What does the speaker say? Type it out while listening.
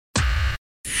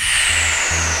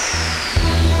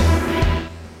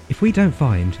If we don't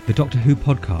find the Doctor Who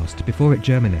podcast before it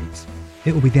germinates,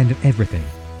 it will be the end of everything.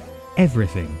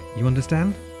 Everything, you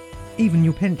understand? Even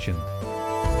your pension.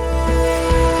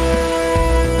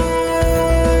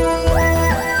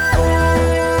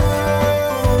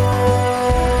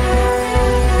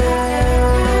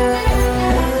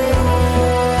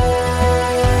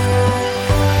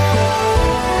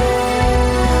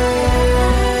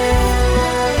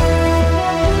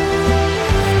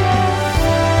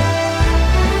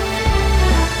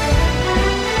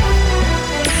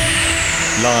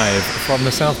 Live from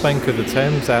the south bank of the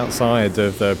Thames outside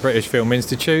of the British Film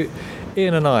Institute,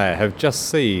 Ian and I have just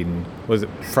seen, was it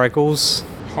Fraggles?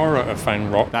 Horror of Fang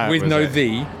Rock, with no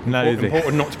 "the."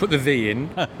 Important not to put the "the" in.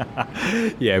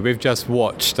 Yeah, we've just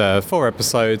watched 4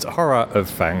 episodes, Horror of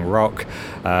Fang Rock,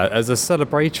 as a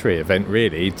celebratory event,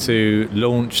 really, to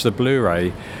launch the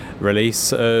Blu-ray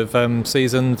release of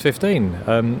season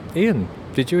 15. Ian,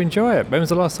 did you enjoy it? When was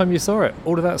the last time you saw it?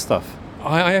 All of that stuff.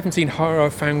 I haven't seen Horror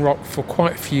of Fang Rock for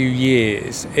quite a few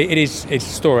years. It's a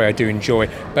story I do enjoy,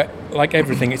 but like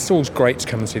everything, it's always great to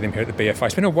come and see them here at the BFI.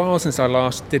 It's been a while since I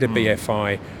last did a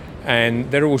BFI,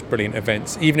 and they're always brilliant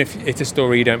events. Even if it's a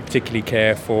story you don't particularly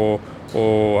care for,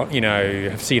 or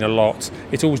have seen a lot,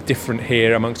 it's always different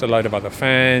here amongst a load of other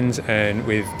fans, and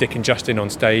with Dick and Justin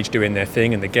on stage doing their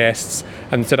thing and the guests.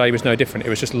 And today was no different. It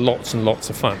was just lots and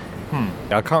lots of fun.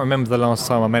 I can't remember the last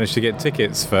time I managed to get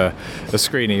tickets for a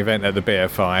screening event at the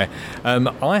BFI.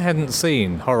 I hadn't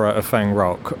seen Horror of Fang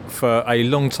Rock for a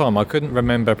long time. I couldn't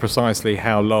remember precisely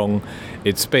how long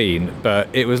it's been, but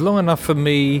it was long enough for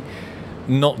me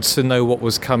not to know what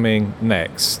was coming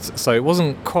next. So it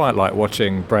wasn't quite like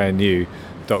watching brand new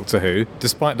Doctor Who,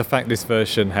 despite the fact this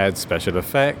version had special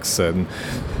effects and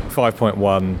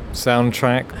 5.1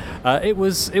 soundtrack. It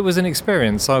was an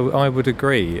experience, I would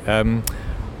agree.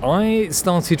 I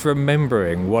started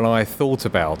remembering what I thought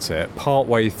about it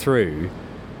partway through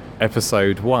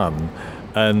episode 1,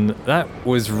 and that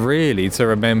was really to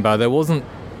remember there wasn't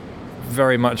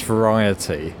very much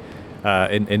variety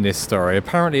in this story.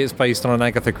 Apparently it's based on an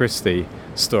Agatha Christie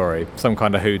story, some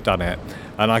kind of whodunit,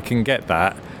 and I can get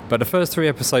that, but the first 3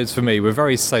 episodes for me were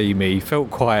very samey, felt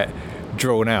quite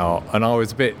drawn out, and I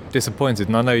was a bit disappointed.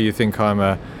 And I know you think I'm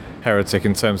a heretic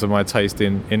in terms of my taste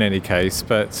in any case,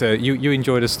 but you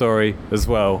enjoyed the story as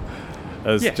well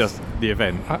as just the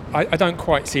event. I don't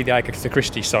quite see the Agatha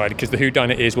Christie side, because the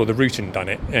whodunit is, well, the Rutan done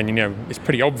it, and it's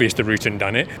pretty obvious the Rutan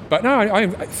done it. But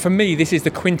no, for me this is the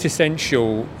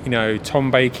quintessential Tom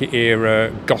Baker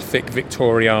era Gothic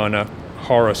Victoriana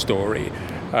horror story.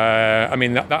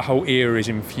 That whole era is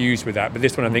infused with that, but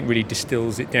this one I think really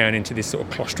distills it down into this sort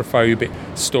of claustrophobic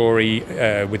story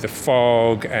with the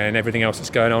fog and everything else that's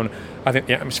going on. I think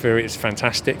the atmosphere is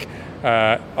fantastic.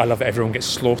 I love that everyone gets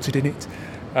slaughtered in it.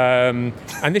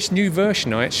 And this new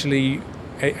version,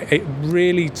 it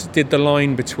really did the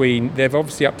line between, they've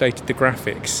obviously updated the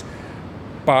graphics,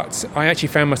 but I actually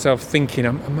found myself thinking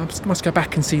I must go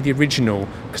back and see the original,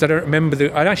 because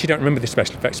I actually don't remember the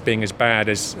special effects being as bad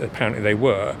as apparently they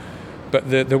were. But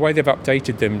the way they've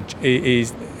updated them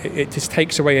it just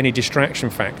takes away any distraction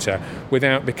factor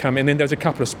without becoming. And then there's a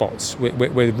couple of spots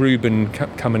with Ruben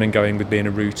coming and going with being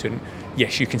a Rutan.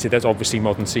 Yes, you can see there's obviously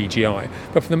modern CGI,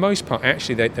 but for the most part,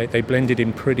 actually they blended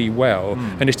in pretty well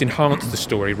and just enhanced the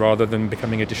story rather than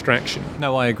becoming a distraction.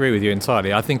 No, I agree with you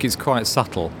entirely. I think it's quite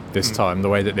subtle this time, the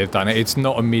way that they've done it. It's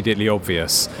not immediately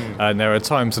obvious, and there are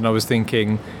times when I was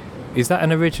thinking, is that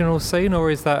an original scene or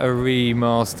is that a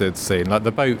remastered scene? Like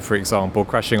the boat, for example,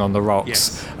 crashing on the rocks.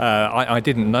 Yes. I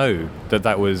didn't know that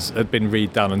had been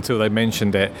redone until they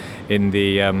mentioned it in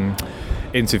the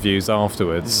interviews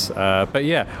afterwards. But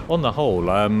yeah, on the whole,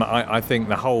 I think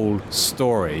the whole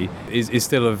story is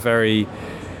still a very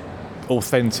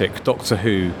authentic Doctor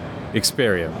Who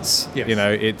experience. Yes.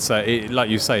 It's like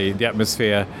you say, the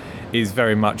atmosphere is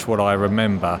very much what I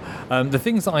remember. The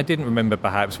things that I didn't remember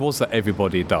perhaps was that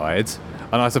everybody died,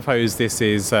 and I suppose this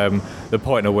is the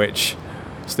point at which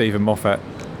Stephen Moffat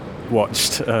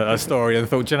watched a story and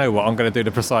thought, do you know what, I'm going to do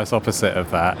the precise opposite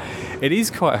of that. It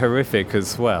is quite horrific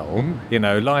as well.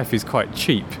 Life is quite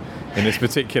cheap in this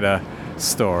particular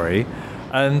story,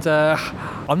 and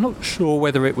I'm not sure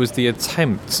whether it was the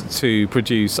attempt to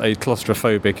produce a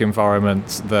claustrophobic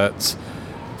environment that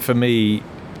for me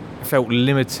felt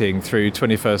limiting through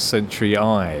 21st century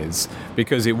eyes,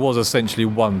 because it was essentially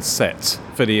one set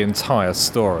for the entire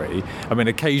story.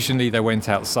 Occasionally they went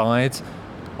outside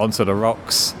onto the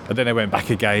rocks and then they went back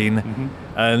again,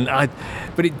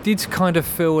 but it did kind of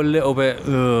feel a little bit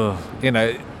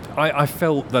I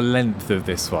felt the length of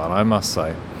this one, I must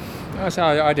say.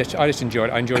 I just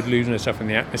enjoyed it. I enjoyed losing stuff in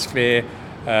the atmosphere.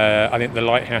 I think the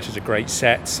lighthouse is a great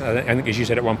set. I think, as you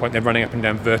said at one point, they're running up and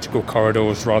down vertical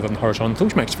corridors rather than horizontal,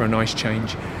 which makes for a nice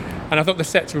change. And I thought the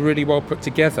sets were really well put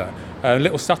together.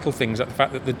 Little subtle things like the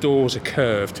fact that the doors are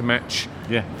curved to match.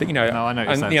 Yeah. You know, no, I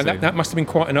noticed and that, that must have been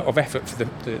quite a lot of effort for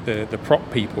the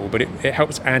prop people, but it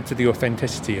helps add to the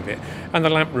authenticity of it. And the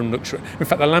lamp room looks. In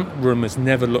fact, the lamp room has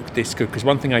never looked this good, because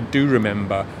one thing I do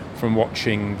remember from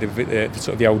watching the sort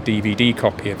of the old DVD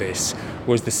copy of this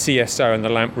was the CSO and the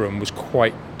lamp room was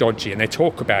quite dodgy, and they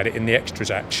talk about it in the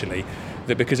extras actually,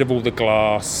 that because of all the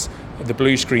glass, the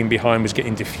blue screen behind was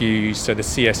getting diffused, so the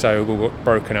CSO will get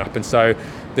broken up, and so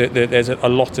there's a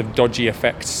lot of dodgy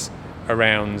effects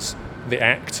around the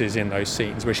actors in those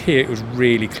scenes, which here it was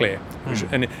really clear.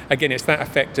 And again, it's that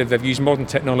effect of they've used modern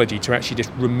technology to actually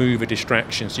just remove a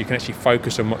distraction, so you can actually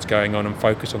focus on what's going on and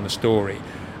focus on the story,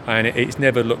 and it's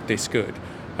never looked this good.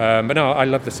 But no, I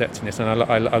love the sets in this, and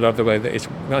I love the way that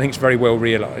I think it's very well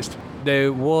realised.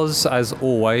 There was, as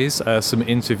always, some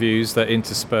interviews that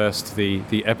interspersed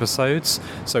the episodes.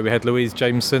 So we had Louise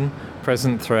Jameson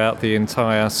present throughout the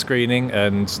entire screening,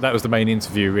 and that was the main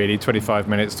interview really, 25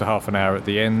 minutes to half an hour at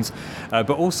the end. But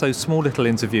also small little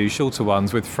interviews, shorter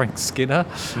ones, with Frank Skinner,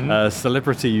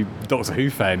 celebrity Doctor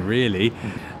Who fan really,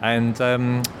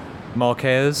 and Mark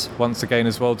Ayres once again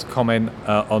as well to comment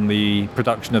on the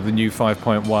production of the new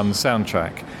 5.1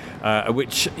 soundtrack.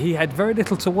 Which he had very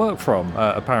little to work from,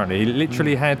 apparently. He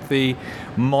literally had the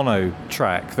mono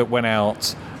track that went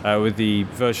out with the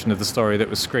version of the story that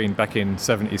was screened back in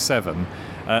 77,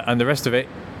 and the rest of it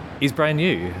is brand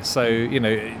new. So, you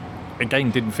know,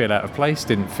 again, didn't feel out of place,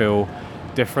 didn't feel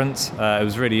different. It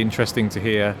was really interesting to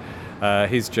hear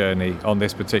his journey on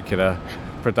this particular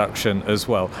production as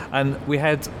well. And we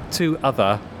had two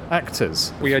other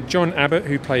actors. We had John Abbott,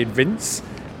 who played Vince,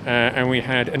 and we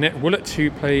had Annette Woolett,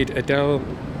 who played Adele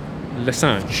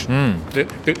Lesage,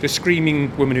 the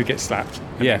screaming woman who gets slapped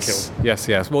and yes, killed.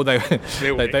 Yes. Well, they all get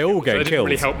so killed. Doesn't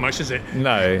really help much, does it?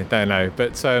 No.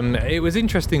 But it was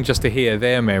interesting just to hear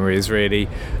their memories, really,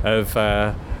 of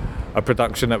a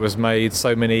production that was made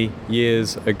so many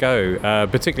years ago,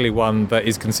 particularly one that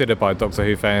is considered by Doctor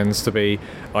Who fans to be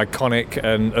iconic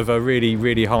and of a really,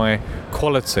 really high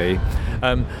quality.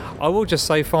 I will just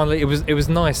say finally, it was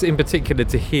nice in particular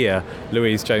to hear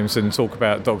Louise Jameson talk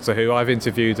about Doctor Who. I've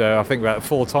interviewed her I think about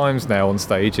 4 times now on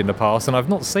stage in the past, and I've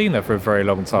not seen her for a very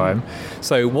long time.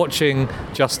 So watching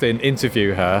Justin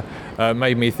interview her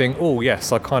made me think, oh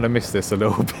yes, I kind of miss this a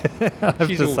little bit. I have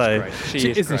She's to always say, great. She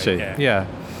is isn't great, she? Yeah.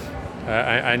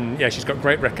 And she's got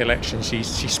great recollection. She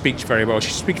speaks very well.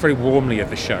 She speaks very warmly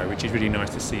of the show, which is really nice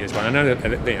to see as well. I know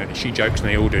that she jokes, and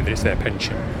they all do, that it's their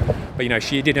pension. But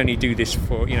she did only do this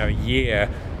for a year,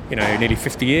 nearly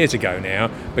 50 years ago now.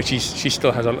 But she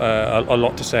still has a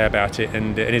lot to say about it,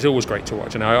 and it's always great to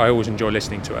watch. And I always enjoy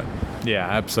listening to her. Yeah,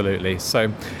 absolutely. So,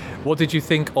 what did you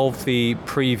think of the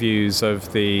previews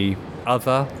of the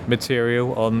other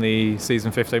material on the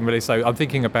season 15 release? So I'm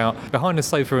thinking about Behind the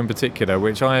Sofa in particular,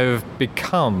 which I've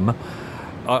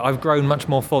grown much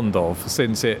more fond of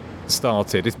since it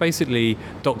started. It's basically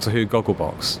Doctor Who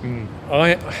Gogglebox.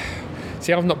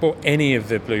 I've not bought any of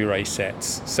the Blu-ray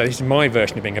sets, so this is my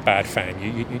version of being a bad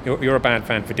fan. You're a bad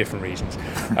fan for different reasons.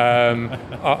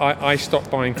 I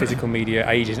stopped buying physical media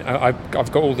ages.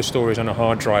 I've got all the stories on a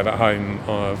hard drive at home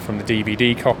from the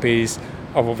DVD copies.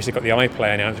 I've obviously got the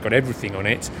iPlayer now, it's got everything on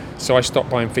it, so I stopped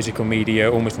buying physical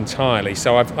media almost entirely.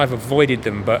 So I've avoided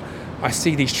them, but I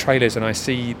see these trailers and I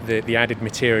see the added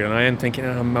material, and I am thinking,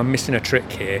 I'm missing a trick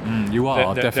here. You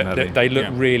are, definitely. They look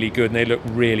really good, and they look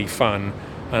really fun,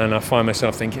 and I find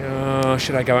myself thinking,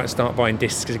 should I go out and start buying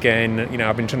discs again?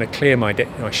 I've been trying to clear my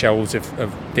shelves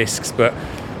of discs, but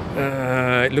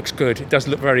it looks good. It does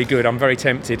look very good. I'm very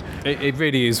tempted. It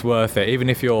really is worth it. Even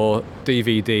if your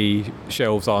DVD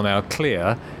shelves are now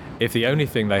clear, if the only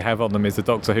thing they have on them is the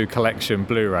Doctor Who collection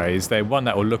Blu-rays, they're one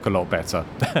that will look a lot better.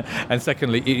 And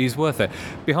secondly, it is worth it.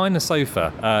 Behind the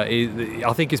Sofa,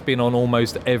 I think it's been on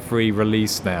almost every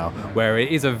release now, where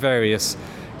it is a various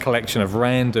collection of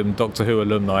random Doctor Who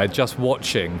alumni just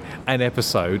watching an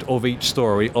episode of each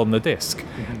story on the disc.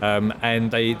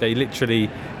 And they literally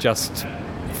just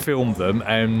film them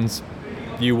and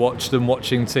you watch them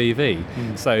watching TV.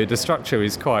 So the structure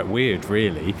is quite weird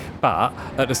really, but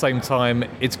at the same time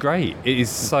it's great. It is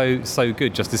so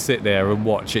good just to sit there and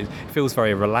watch. It feels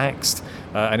very relaxed,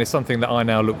 and it's something that I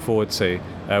now look forward to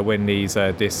when these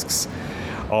discs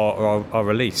are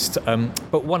released.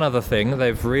 But one other thing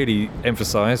they've really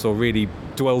emphasised or really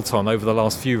dwelt on over the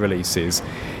last few releases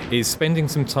is spending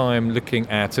some time looking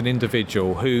at an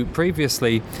individual who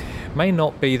previously may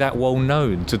not be that well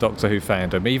known to Doctor Who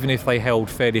fandom, even if they held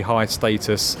fairly high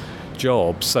status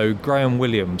job. So Graham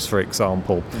Williams, for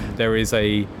example, there is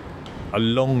a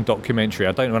long documentary.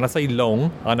 I don't know, when I say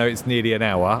long, I know it's nearly an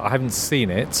hour. I haven't seen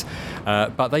it,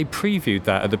 but they previewed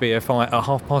that at the BFI at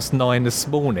 9:30 this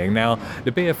morning. Now,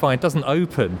 the BFI doesn't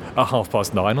open at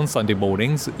 9:30 on Sunday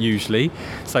mornings usually,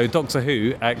 so Doctor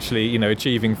Who actually, you know,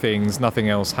 achieving things nothing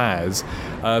else has.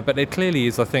 But there clearly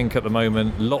is, I think, at the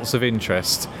moment, lots of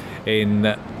interest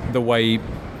in the way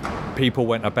people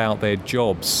went about their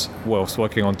jobs whilst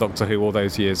working on Doctor Who all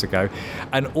those years ago,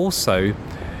 and also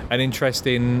an interest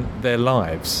in their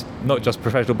lives, not just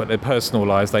professional but their personal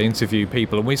lives. They interview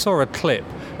people, and we saw a clip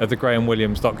of the Graham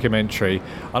Williams documentary,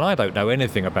 and I don't know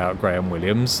anything about Graham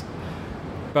Williams,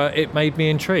 but it made me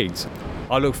intrigued.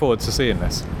 I look forward to seeing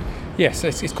this. Yes,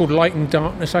 it's called Light and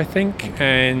Darkness, I think,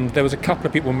 and there was a couple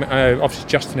of people, obviously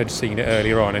Justin had seen it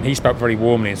earlier on, and he spoke very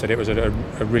warmly and said it was a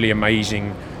really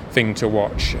amazing thing to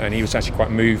watch, and he was actually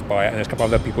quite moved by it, and there's a couple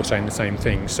of other people saying the same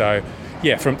thing. So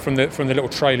yeah, from the little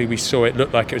trailer we saw, it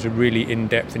looked like it was a really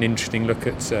in-depth and interesting look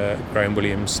at Graham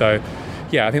Williams. So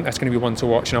yeah, I think that's going to be one to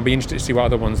watch, and I'll be interested to see what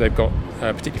other ones they've got,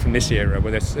 particularly from this era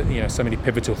where there's so many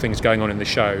pivotal things going on in the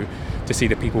show, to see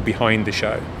the people behind the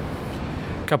show.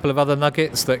 A couple of other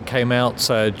nuggets that came out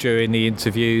during the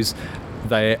interviews.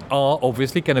 There are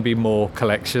obviously going to be more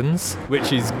collections,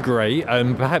 which is great,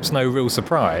 and perhaps no real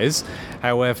surprise.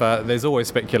 However, there's always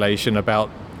speculation about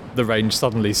the range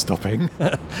suddenly stopping,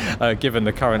 given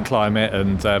the current climate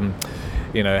and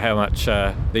how much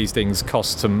these things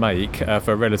cost to make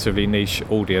for a relatively niche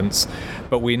audience.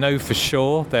 But we know for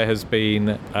sure there has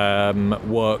been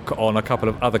work on a couple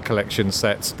of other collection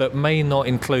sets that may not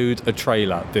include a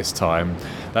trailer this time.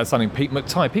 That's something Pete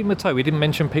McTighe, we didn't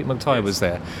mention Pete McTighe was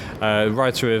there,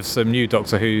 writer of some new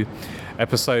Doctor Who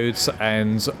episodes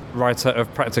and writer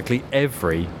of practically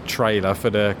every trailer for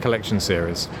the collection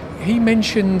series. He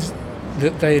mentioned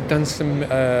that they had done some,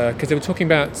 because they were talking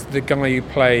about the guy who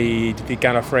played the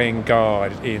Gallifreyan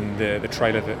guard in the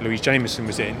trailer that Louise Jameson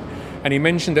was in, and he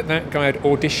mentioned that guy had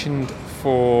auditioned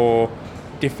for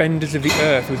Defenders of the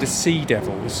Earth with the Sea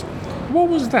Devils. What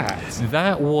was that?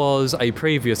 That was a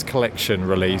previous collection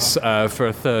release for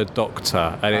a third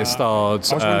Doctor, and it starred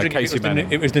Casey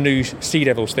Manning. It was the new Sea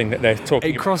Devils thing that they're talking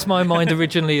about. It crossed my mind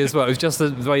originally as well. It was just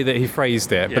the way that he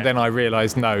phrased it, but then I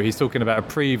realised, no, he's talking about a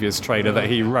previous trailer that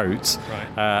he wrote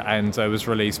and was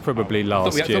released probably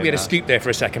last year. I thought we had a scoop there for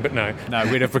a second, but no. No,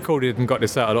 we'd have recorded and got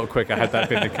this out a lot quicker had that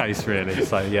been the case, really.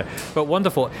 So, yeah. But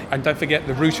wonderful. And don't forget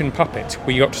the Rutan puppet.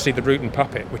 We got to see the Rutan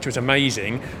puppet, which was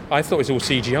amazing. I thought it was all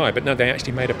CGI, but no, they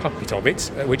actually made a puppet of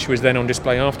it, which was then on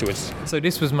display afterwards. So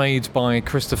this was made by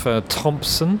Christopher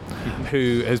Thompson,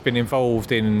 who has been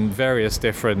involved in various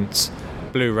different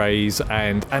Blu-rays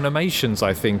and animations,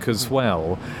 I think, as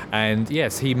well. And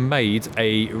yes, he made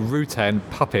a Rutan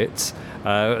puppet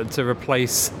to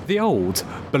replace the old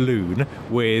balloon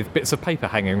with bits of paper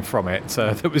hanging from it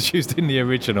that was used in the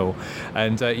original.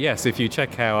 And yes, if you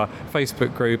check our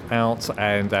Facebook group out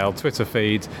and our Twitter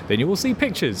feed, then you will see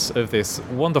pictures of this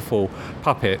wonderful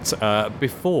puppet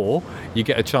before you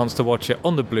get a chance to watch it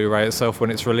on the Blu-ray itself when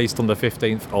it's released on the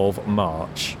 15th of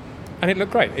March. And it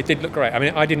looked great. It did look great. I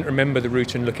mean, I didn't remember the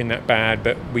Rutan looking that bad,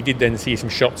 but we did then see some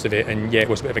shots of it, and yeah, it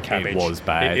was a bit of a cabbage. It was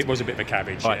bad. It was a bit of a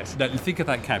cabbage, right, yes. Now, think of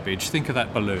that cabbage, think of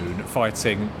that balloon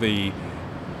fighting the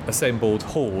assembled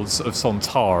hordes of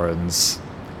Sontarans.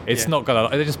 It's not going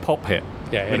to... They just pop hit.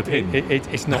 Yeah,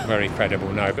 it's not very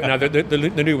credible, no. But no,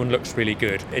 the new one looks really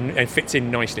good and fits in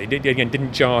nicely. It, again,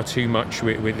 didn't jar too much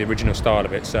with the original style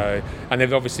of it. So, and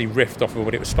they've obviously riffed off of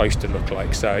what it was supposed to look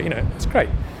like. So, it's great.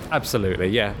 Absolutely,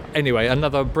 yeah. Anyway,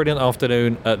 another brilliant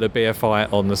afternoon at the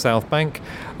BFI on the South Bank.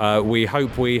 We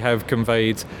hope we have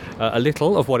conveyed a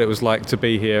little of what it was like to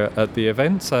be here at the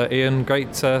event. Ian,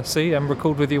 great to see and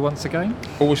record with you once again.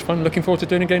 Always fun. Looking forward to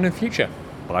doing it again in the future.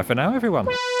 Bye for now, everyone.